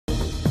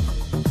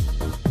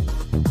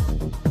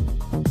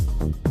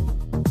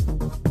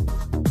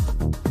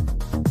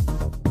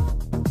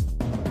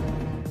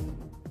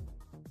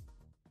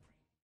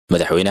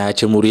Madaxwaynaha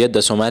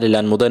Jamhuuriyadda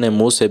Somaliland mudane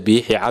Muuse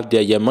Biixi Cabdi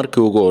ayaa markii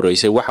ugu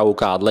horeysay waxa uu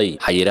ka hadlay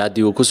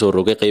xayiraadii uu kusoo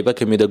rogay qaybo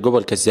kamid ah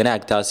gobolka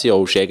Sanaag taasi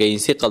oo uu sheegay in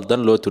si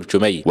qaldan loo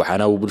turjumay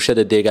waxaana uu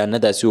bulshada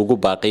deegaanadaasi ugu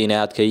baaqay inay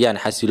adkeeyaan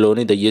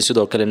xasiloonida iyo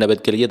sidoo kale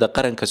nabadgelyada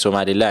qaranka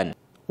Somaliland.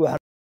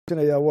 waxaan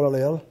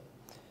walaalayaal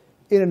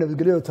in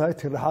nabadgelyadu tahay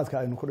tirraxaadka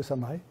aynu ku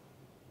dhisanahay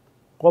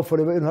qof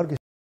waliba inuu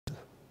halkiisa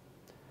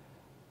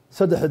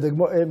saddex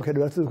degmo ee imka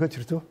dhibaatadu ka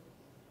jirto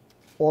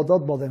oo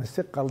dad badan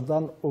si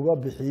qaldan uga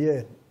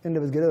bixiyeen in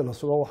nabadgelyada la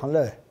sugo waxaan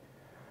leeyahay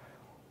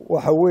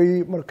waxa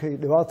weeye markay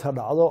dhibaata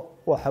dhacdo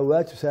waxa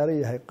waajib saaran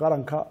yahay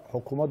qaranka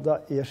xukuumadda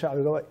iyo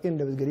shacbiga in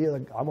nabadgelyada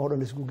gacmaha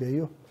dhan isku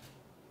geeyo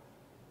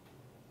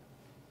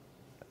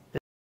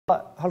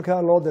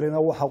halka loo dirina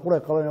waxa quray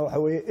qabanaya waxa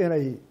weeye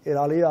inay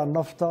ilaaliyaan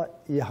nafta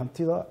iyo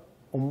hantida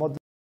ummadda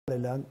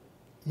Somaliland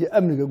iyo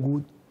amniga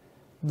guud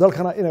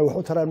dalkana inay wax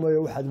u taraan mooyo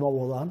waxa ma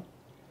wadaan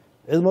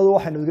ciidamadu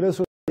waxay nabadgelyada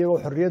soo iyagoo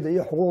xorriyadda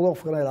iyo xuquuqda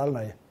qofka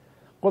ilaalinaya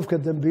qofka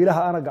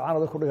dambiilaha ana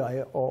gacanada ku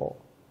dhigaya oo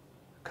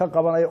ka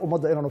qabanaya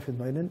ummadda inaanu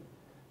fidmaynin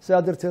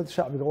sidaa darteed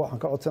shacbiga waxaan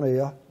ka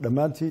codsanayaa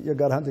dhammaantii iyo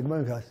gaar ahaan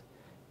degmooyinkaas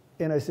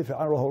inay si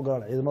fiican u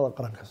howlgalaan ciidamada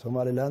qaranka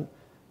Somaliland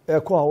ee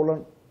ku howlan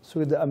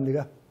sugidda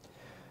amniga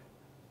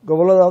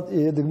gobolada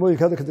iyo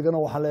degmooyinka ka degan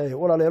waxaan leeyahay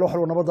walaalayaal wax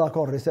walba nabadda ka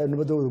horeysa ay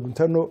nabadooda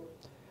guntano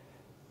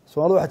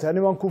Soomaalidu waxay tahay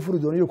niman ku furi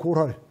dooniyo ku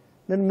rari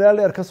nin meel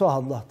dheer ka soo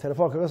hadla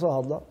telefoonka ka soo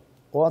hadla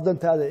oo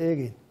dantaada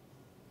eegeen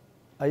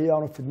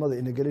ayaanu fidmada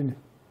ina gelin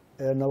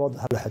nabad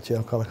hal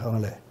xajiyaan kala kala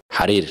leh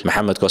xariir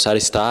maxamed koosar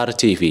star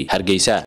tv hargeysa